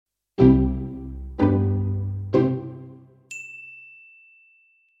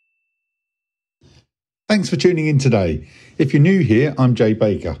Thanks for tuning in today. If you're new here, I'm Jay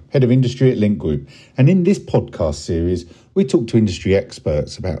Baker, Head of Industry at Link Group, and in this podcast series, we talk to industry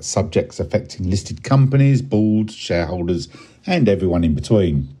experts about subjects affecting listed companies, boards, shareholders, and everyone in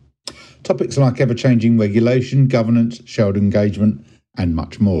between. Topics like ever-changing regulation, governance, shareholder engagement, and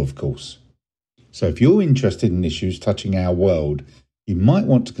much more, of course. So if you're interested in issues touching our world, you might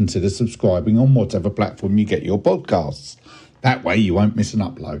want to consider subscribing on whatever platform you get your podcasts. That way you won't miss an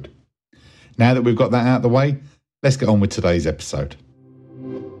upload. Now that we've got that out of the way, let's get on with today's episode.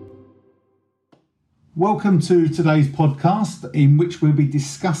 Welcome to today's podcast, in which we'll be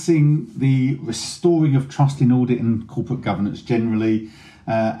discussing the restoring of trust in audit and corporate governance generally,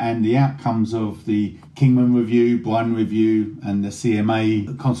 and the outcomes of the Kingman Review, Bryan Review, and the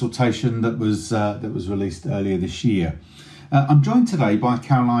CMA consultation that was released earlier this year. I'm joined today by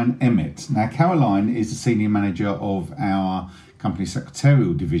Caroline Emmett. Now, Caroline is the senior manager of our company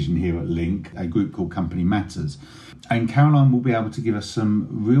secretarial division here at Link, a group called Company Matters. And Caroline will be able to give us some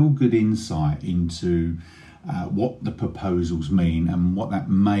real good insight into what the proposals mean and what that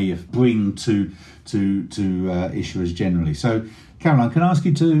may bring to issuers generally. So, Caroline, can I ask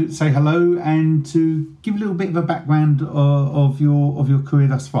you to say hello and to give a little bit of a background of your career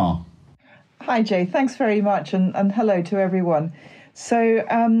thus far? Hi, Jay. Thanks very much, and hello to everyone. So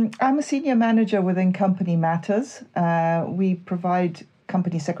I'm a senior manager within Company Matters. We provide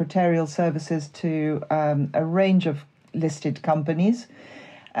company secretarial services to a range of listed companies,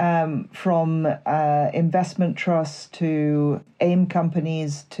 from investment trusts to AIM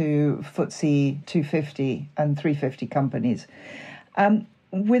companies to FTSE 250 and 350 companies.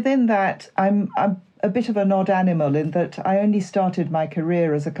 Within that, I'm a bit of an odd animal in that I only started my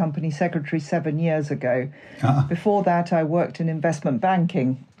career as a company secretary 7 years ago. Before that, I worked in investment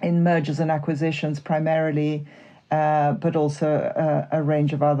banking in mergers and acquisitions primarily, but also a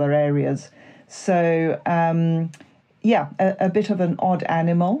range of other areas. So, a bit of an odd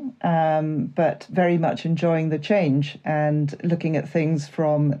animal, but very much enjoying the change and looking at things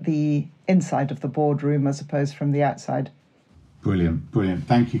from the inside of the boardroom as opposed from the outside. Brilliant.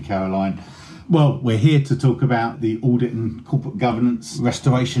 Thank you, Caroline. Well, we're here to talk about the audit and corporate governance,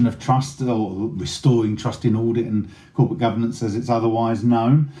 restoration of trust, or restoring trust in audit and corporate governance as it's otherwise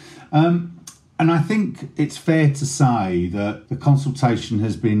known. And I think it's fair to say that the consultation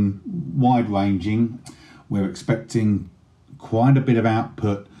has been wide-ranging. We're expecting quite a bit of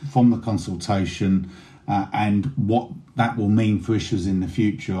output from the consultation, and what that will mean for issuers in the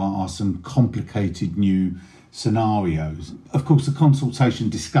future are some complicated new scenarios. Of course, the consultation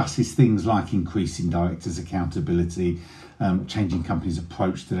discusses things like increasing directors' accountability, changing companies'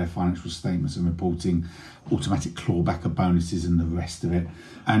 approach to their financial statements and reporting, automatic clawback of bonuses and the rest of it,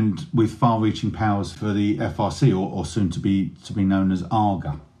 and with far-reaching powers for the FRC, or soon to be known as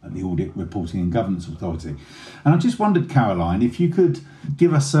ARGA, the Audit, Reporting and Governance Authority. And I just wondered, Caroline, if you could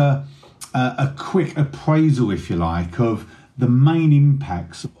give us a quick appraisal, if you like, of the main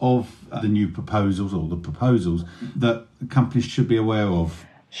impacts of the new proposals, or the proposals that companies should be aware of.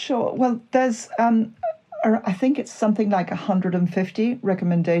 Sure. Well, there's, I think it's something like 150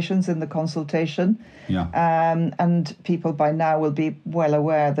 recommendations in the consultation. Yeah. And people by now will be well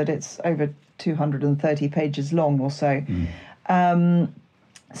aware that it's over 230 pages long or so.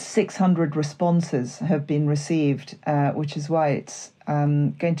 600 responses have been received, which is why it's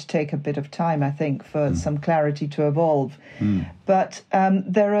going to take a bit of time, I think, for some clarity to evolve. But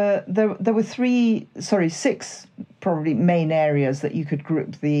there were six probably main areas that you could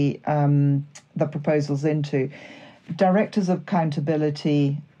group the proposals into: directors'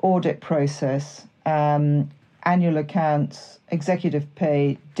 accountability, audit process, annual accounts, executive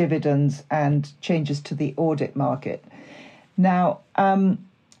pay, dividends, and changes to the audit market. Now,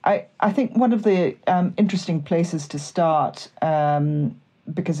 I think one of the interesting places to start,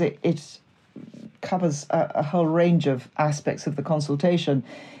 because it covers a whole range of aspects of the consultation,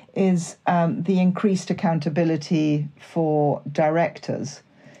 is the increased accountability for directors.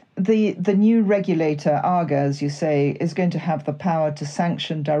 The new regulator, ARGA, as you say, is going to have the power to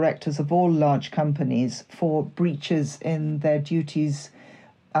sanction directors of all large companies for breaches in their duties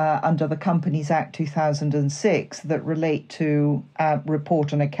under the Companies Act 2006 that relate to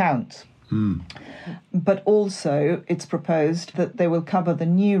report and accounts. But also it's proposed that they will cover the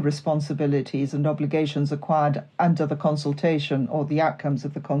new responsibilities and obligations acquired under the consultation, or the outcomes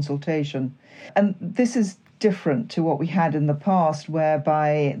of the consultation. And this is different to what we had in the past,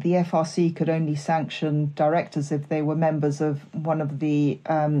 whereby the FRC could only sanction directors if they were members of one of the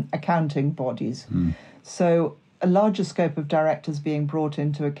accounting bodies. So a larger scope of directors being brought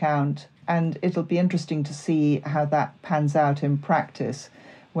into account, and it'll be interesting to see how that pans out in practice,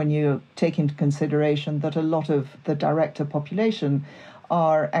 when you take into consideration that a lot of the director population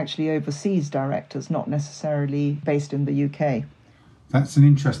are actually overseas directors, not necessarily based in the UK. That's an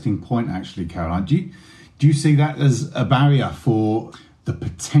interesting point, actually, Caroline. Do you see that as a barrier for the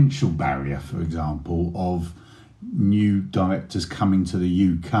potential barrier, for example, of new directors coming to the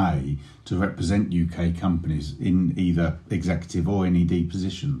UK to represent UK companies in either executive or NED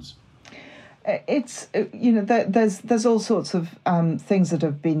positions? It's there's all sorts of things that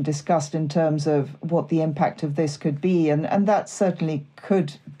have been discussed in terms of what the impact of this could be, and that certainly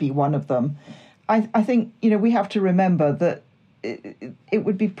could be one of them. I think we have to remember that it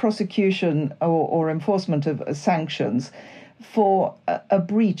would be prosecution or enforcement of sanctions for a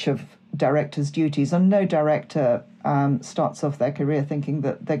breach of directors' duties, and no director starts off their career thinking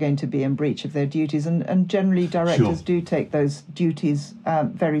that they're going to be in breach of their duties, and generally directors do take those duties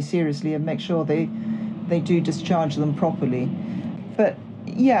very seriously and make sure they do discharge them properly. But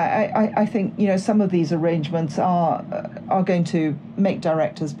I think some of these arrangements are going to make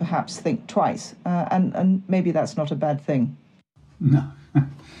directors perhaps think twice, and maybe that's not a bad thing. No,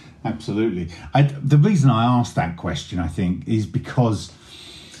 absolutely. The reason I asked that question, I think, is because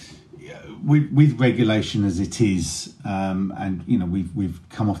with regulation as it is, and we've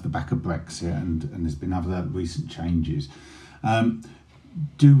come off the back of Brexit, and there's been other recent changes.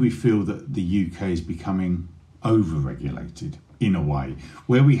 Do we feel that the UK is becoming over-regulated in a way,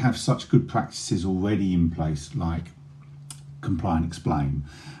 where we have such good practices already in place, like Comply and Explain,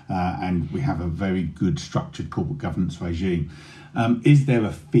 and we have a very good structured corporate governance regime? Is there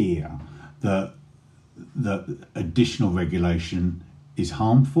a fear that additional regulation is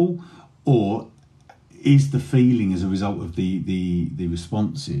harmful, or is the feeling as a result of the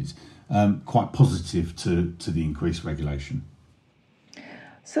responses quite positive to the increased regulation?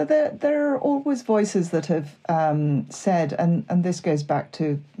 So there are always voices that have said, and this goes back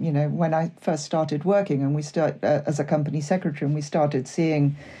to when I first started working, and we start as a company secretary, and we started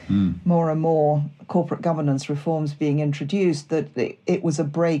seeing more and more corporate governance reforms being introduced, that it was a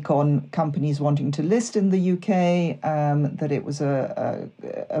break on companies wanting to list in the UK, that it was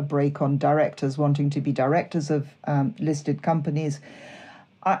a break on directors wanting to be directors of listed companies.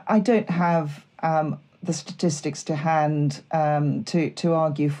 I don't have the statistics to hand to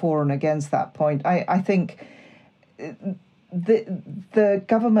argue for and against that point. I think the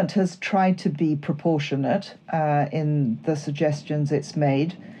government has tried to be proportionate in the suggestions it's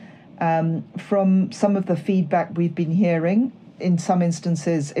made. From some of the feedback we've been hearing, in some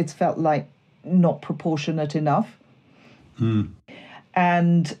instances it's felt like not proportionate enough.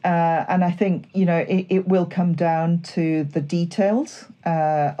 And I think it will come down to the details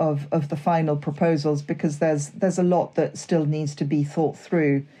of the final proposals, because there's a lot that still needs to be thought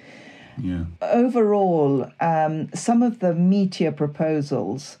through. Yeah. Overall, some of the meatier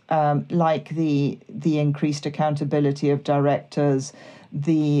proposals, like the increased accountability of directors,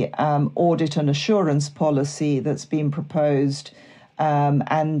 the audit and assurance policy that's been proposed,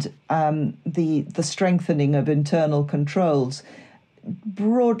 and the strengthening of internal controls.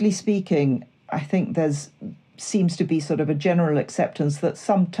 Broadly speaking, I think seems to be sort of a general acceptance that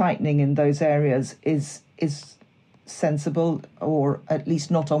some tightening in those areas is sensible, or at least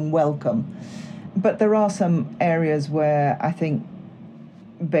not unwelcome. But there are some areas where I think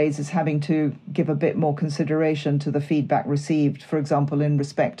BEIS is having to give a bit more consideration to the feedback received, for example, in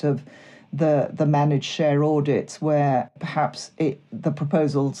respect of the managed share audits, where perhaps the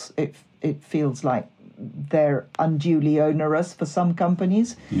proposals, it feels like they're unduly onerous for some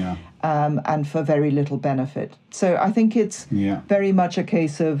companies, and for very little benefit. So I think it's very much a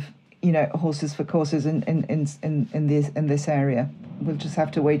case of horses for courses in this area. We'll just have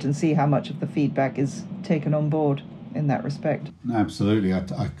to wait and see how much of the feedback is taken on board in that respect. Absolutely,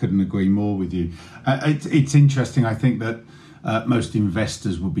 I couldn't agree more with you. It's interesting. I think that most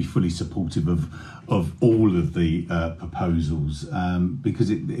investors will be fully supportive of all of the proposals,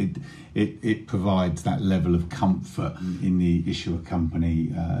 because it provides that level of comfort in the issuer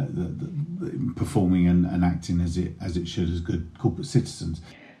company performing and acting as it should as good corporate citizens.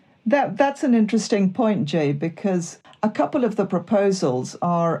 That's an interesting point, Jay, because a couple of the proposals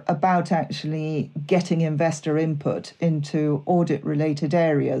are about actually getting investor input into audit-related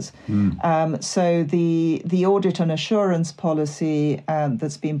areas. So the audit and assurance policy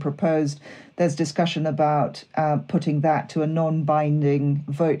that's been proposed, there's discussion about putting that to a non-binding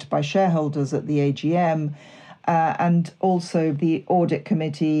vote by shareholders at the AGM, and also the audit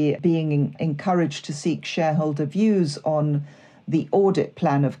committee being encouraged to seek shareholder views on the audit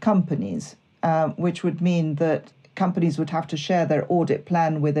plan of companies, which would mean that companies would have to share their audit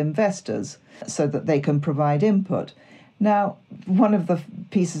plan with investors so that they can provide input. Now, one of the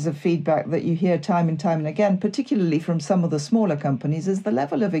pieces of feedback that you hear time and time and again, particularly from some of the smaller companies, is the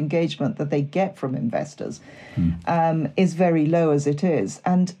level of engagement that they get from investors is very low as it is.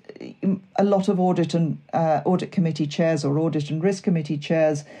 And a lot of audit committee chairs or audit and risk committee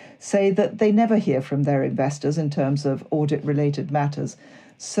chairs say that they never hear from their investors in terms of audit-related matters.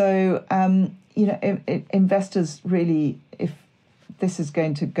 So, investors really, if this is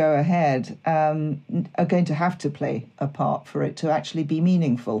going to go ahead, are going to have to play a part for it to actually be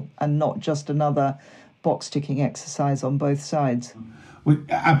meaningful and not just another box-ticking exercise on both sides. Well,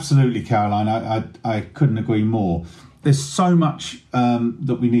 absolutely, Caroline. I couldn't agree more. There's so much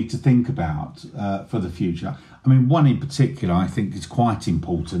that we need to think about for the future. I mean, one in particular I think is quite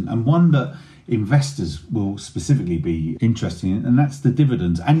important, and one that investors will specifically be interested in, and that's the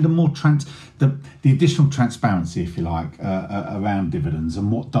dividends and the more the additional transparency, if you like, around dividends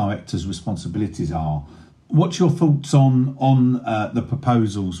and what directors' responsibilities are. What's your thoughts on the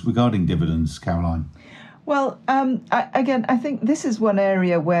proposals regarding dividends, Caroline? Well, I think this is one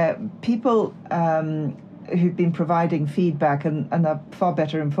area where people who've been providing feedback and are far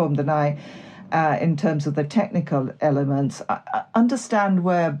better informed than I in terms of the technical elements, understand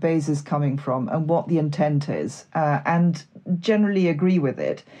where BEIS is coming from and what the intent is, and generally agree with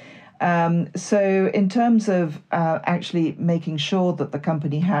it. So in terms of actually making sure that the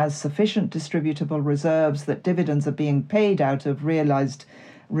company has sufficient distributable reserves, that dividends are being paid out of realized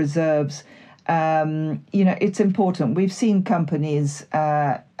reserves, it's important. We've seen companies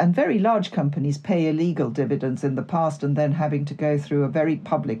and very large companies pay illegal dividends in the past and then having to go through a very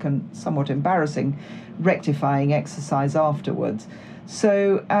public and somewhat embarrassing rectifying exercise afterwards.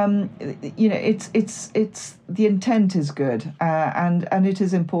 So, it's the intent is good, and it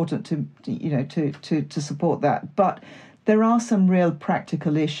is important to support that. But there are some real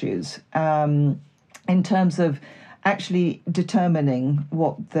practical issues in terms of actually determining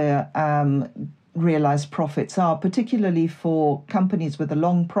what the realized profits are, particularly for companies with a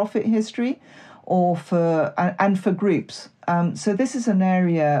long profit history or for groups. So this is an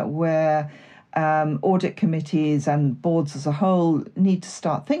area where audit committees and boards as a whole need to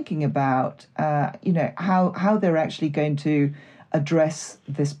start thinking about, how they're actually going to address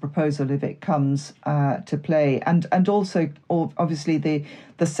this proposal if it comes to play, and also obviously the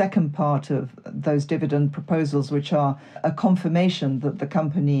second part of those dividend proposals, which are a confirmation that the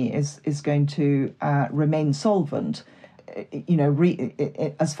company is going to remain solvent,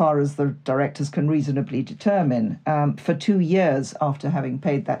 as far as the directors can reasonably determine, for 2 years after having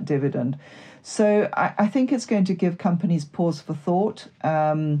paid that dividend. So I think it's going to give companies pause for thought.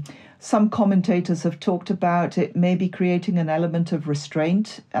 Some commentators have talked about it maybe creating an element of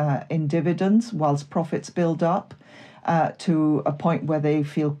restraint in dividends whilst profits build up to a point where they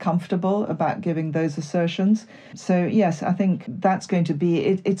feel comfortable about giving those assertions. So yes, I think that's going to be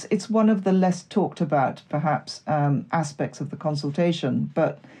it's one of the less talked about perhaps aspects of the consultation,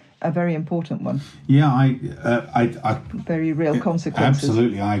 but a very important one. Yeah, I very real consequences.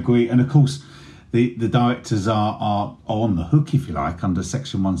 Absolutely, I agree. And of course, the directors are on the hook, if you like, under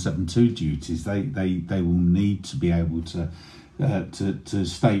Section 172 duties. They will need to be able to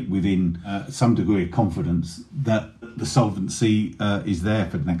state within some degree of confidence that the solvency is there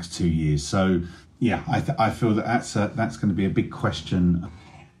for the next 2 years. So yeah, I feel that's going to be a big question.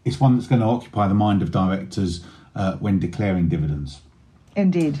 It's one that's going to occupy the mind of directors when declaring dividends.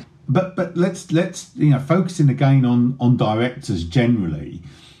 Indeed. But let's focusing again on directors generally.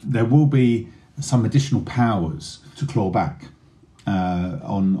 There will be some additional powers to claw back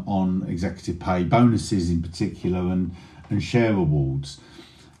on executive pay, bonuses in particular, and share awards.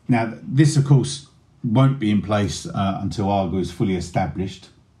 Now, this of course won't be in place until Argo is fully established,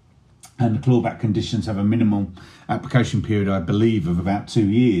 and the clawback conditions have a minimum application period, I believe, of about 2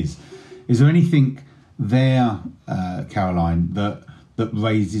 years. Is there anything there, Caroline, that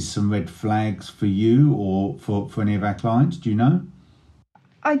raises some red flags for you or for any of our clients? Do you know?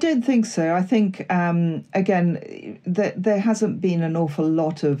 I don't think so. I think, again, there hasn't been an awful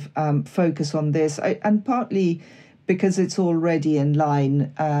lot of focus on this, and partly because it's already in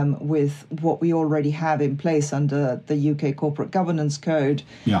line with what we already have in place under the UK Corporate Governance Code,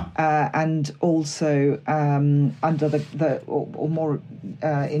 and also under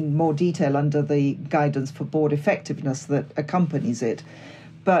in more detail under the guidance for board effectiveness that accompanies it.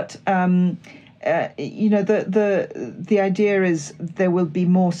 But the idea is there will be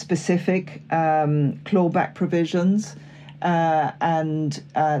more specific clawback provisions, and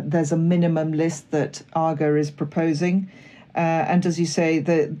there's a minimum list that Argo is proposing. And as you say,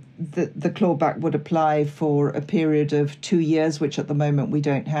 the clawback would apply for a period of 2 years, which at the moment we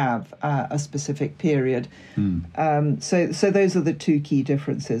don't have a specific period. So those are the two key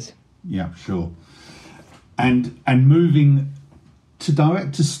differences. Yeah, sure. And moving to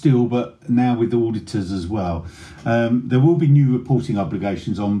directors still, but now with auditors as well. There will be new reporting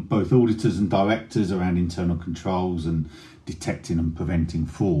obligations on both auditors and directors around internal controls and detecting and preventing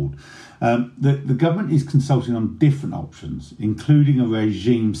fraud. The government is consulting on different options, including a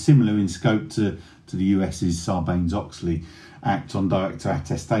regime similar in scope to the US's Sarbanes-Oxley Act on director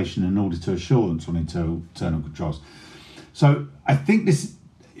attestation and auditor assurance on internal controls. So I think this,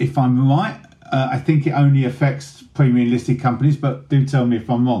 if I'm right, I think it only affects premium listed companies, but do tell me if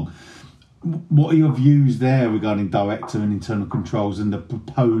I'm wrong. What are your views there regarding director and internal controls and the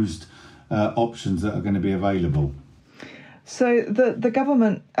proposed options that are going to be available? So the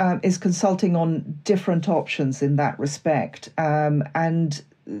government is consulting on different options in that respect, and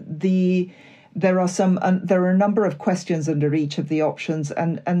there are a number of questions under each of the options,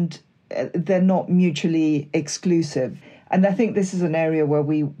 and they're not mutually exclusive. And I think this is an area where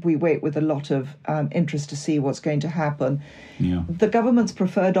we wait with a lot of interest to see what's going to happen. Yeah. The government's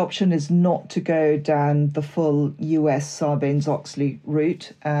preferred option is not to go down the full US Sarbanes-Oxley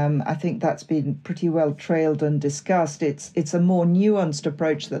route. I think that's been pretty well trailed and discussed. It's a more nuanced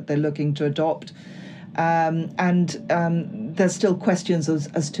approach that they're looking to adopt. There's still questions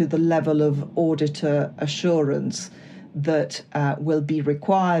as to the level of auditor assurance that will be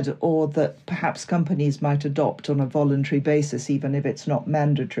required, or that perhaps companies might adopt on a voluntary basis, even if it's not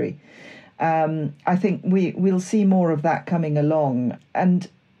mandatory. I think we'll see more of that coming along. And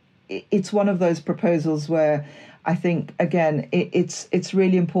it's one of those proposals where I think, again, it's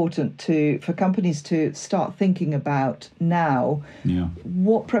really important for companies to start thinking about now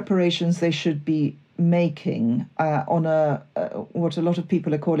what preparations they should be making on what a lot of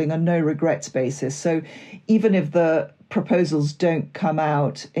people are calling a no regrets basis. So even if the proposals don't come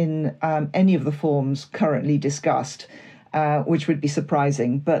out in any of the forms currently discussed, which would be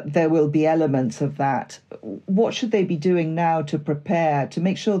surprising, but there will be elements of that. What should they be doing now to prepare, to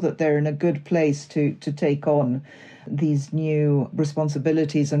make sure that they're in a good place to take on these new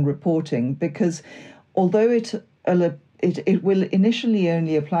responsibilities and reporting? Because although it will initially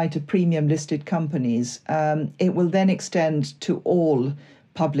only apply to premium listed companies, it will then extend to all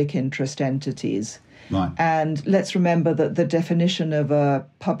public interest entities. Right. And let's remember that the definition of a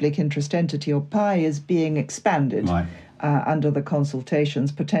public interest entity, or PI, is being expanded under the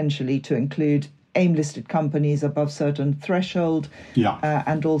consultations, potentially to include AIM-listed companies above certain threshold,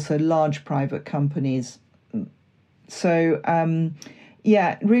 and also large private companies. So,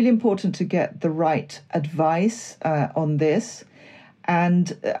 really important to get the right advice on this.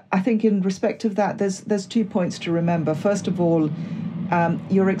 And I think in respect of that, there's 2 points to remember. First of all,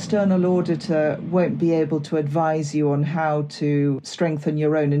 your external auditor won't be able to advise you on how to strengthen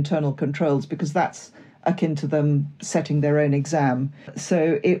your own internal controls, because that's akin to them setting their own exam.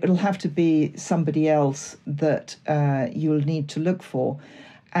 So it'll have to be somebody else that you'll need to look for.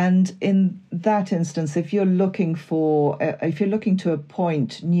 And in that instance, if you're looking to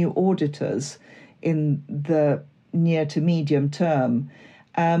appoint new auditors in the near to medium term,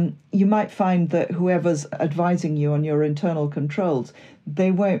 you might find that whoever's advising you on your internal controls, they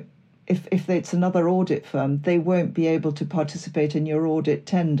won't, if it's another audit firm, they won't be able to participate in your audit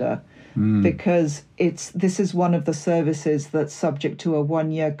tender, because this is one of the services that's subject to a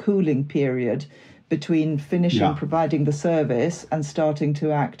 1-year cooling period between finishing providing the service and starting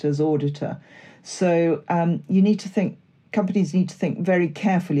to act as auditor. So companies need to think very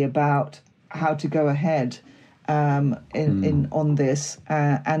carefully about how to go ahead on this,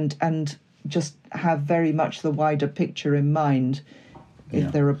 and just have very much the wider picture in mind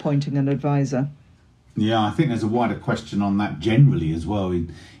if they're appointing an advisor. Yeah, I think there's a wider question on that generally as well. An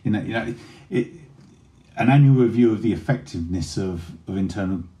annual review of the effectiveness of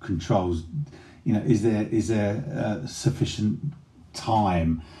internal controls. Is there sufficient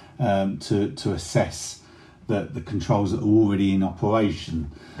time to assess the controls that are already in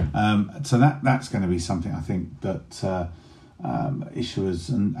operation? So that's going to be something I think that issuers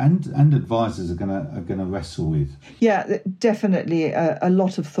and advisors are going to wrestle with. Yeah, definitely a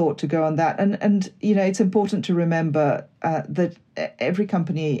lot of thought to go on that, and it's important to remember that every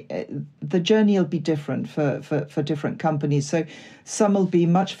company, the journey will be different for different companies. So some will be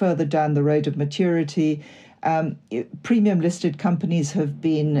much further down the road of maturity. Premium listed companies have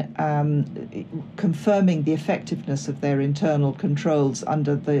been confirming the effectiveness of their internal controls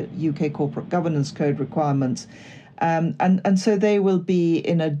under the UK Corporate Governance Code requirements. And so they will be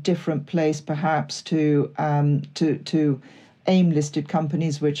in a different place, perhaps, to AIM-listed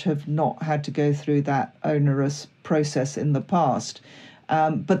companies which have not had to go through that onerous process in the past.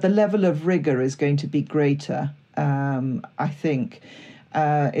 But the level of rigour is going to be greater, I think,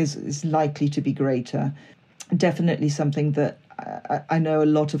 is likely to be greater. Definitely something that I know a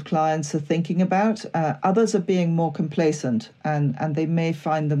lot of clients are thinking about. Others are being more complacent, and they may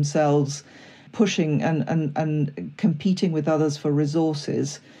find themselves pushing and competing with others for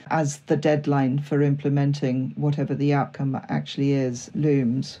resources as the deadline for implementing whatever the outcome actually is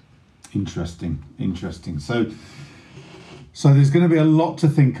looms. Interesting. So there's going to be a lot to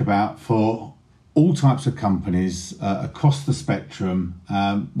think about for all types of companies across the spectrum.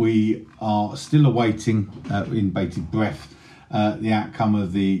 We are still awaiting, in bated breath, the outcome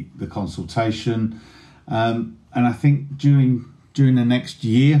of the consultation. And I think during the next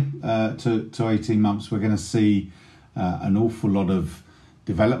year to 18 months, we're going to see an awful lot of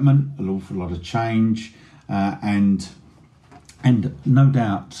development, an awful lot of change, and no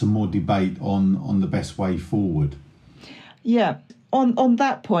doubt some more debate on the best way forward. Yeah, on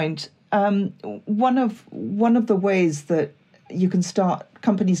that point, one of the ways that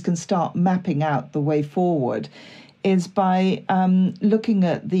companies can start mapping out the way forward is by looking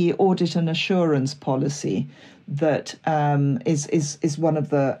at the audit and assurance policy that is one of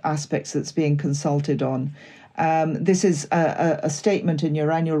the aspects that's being consulted on. This is a statement in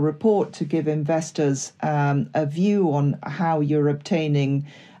your annual report to give investors a view on how you're obtaining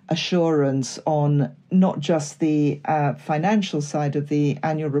assurance on not just the financial side of the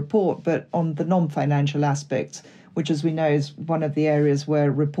annual report, but on the non-financial aspects, which, as we know, is one of the areas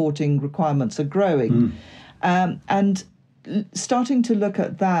where reporting requirements are growing. And starting to look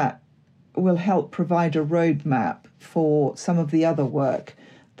at that will help provide a roadmap for some of the other work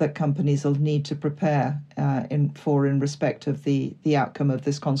that companies will need to prepare in respect of the outcome of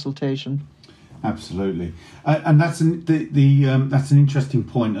this consultation. Absolutely, and that's an interesting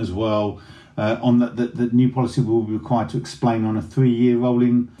point as well. On the new policy will be required to explain on a 3-year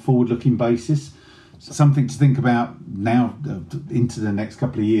rolling forward-looking basis. Something to think about now into the next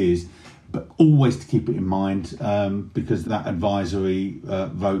couple of years, but always to keep it in mind because that advisory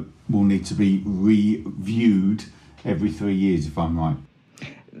vote will need to be reviewed every 3 years, if I'm right.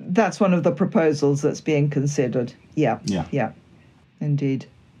 That's one of the proposals that's being considered. Yeah, indeed.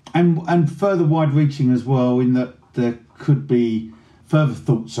 And further wide-reaching as well, in that there could be further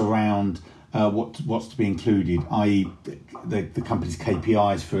thoughts around what's to be included, i.e. the company's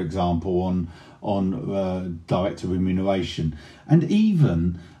KPIs, for example, on director remuneration, and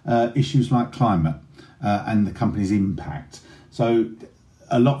even issues like climate and the company's impact. So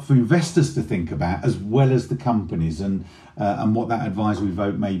a lot for investors to think about, as well as the companies, and what that advisory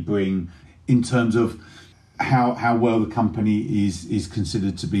vote may bring in terms of how well the company is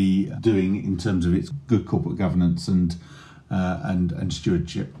considered to be doing in terms of its good corporate governance and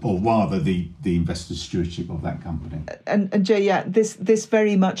stewardship, or rather the investors' stewardship of that company. And Jay, this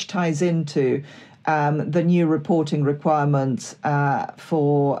very much ties into the new reporting requirements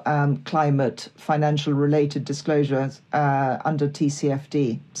for climate financial related disclosures under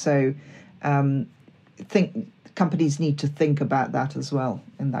TCFD. So think companies need to think about that as well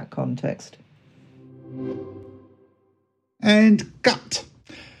in that context. And cut.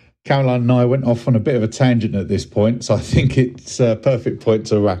 Caroline and I went off on a bit of a tangent at this point, so I think it's a perfect point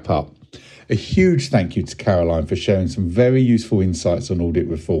to wrap up. A huge thank you to Caroline for sharing some very useful insights on audit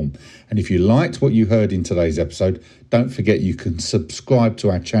reform. And if you liked what you heard in today's episode, don't forget you can subscribe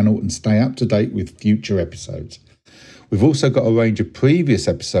to our channel and stay up to date with future episodes. We've also got a range of previous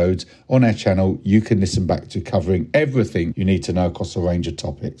episodes on our channel you can listen back to, covering everything you need to know across a range of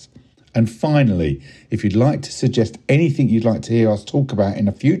topics. And finally, if you'd like to suggest anything you'd like to hear us talk about in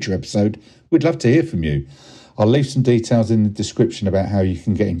a future episode, we'd love to hear from you. I'll leave some details in the description about how you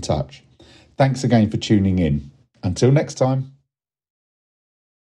can get in touch. Thanks again for tuning in. Until next time.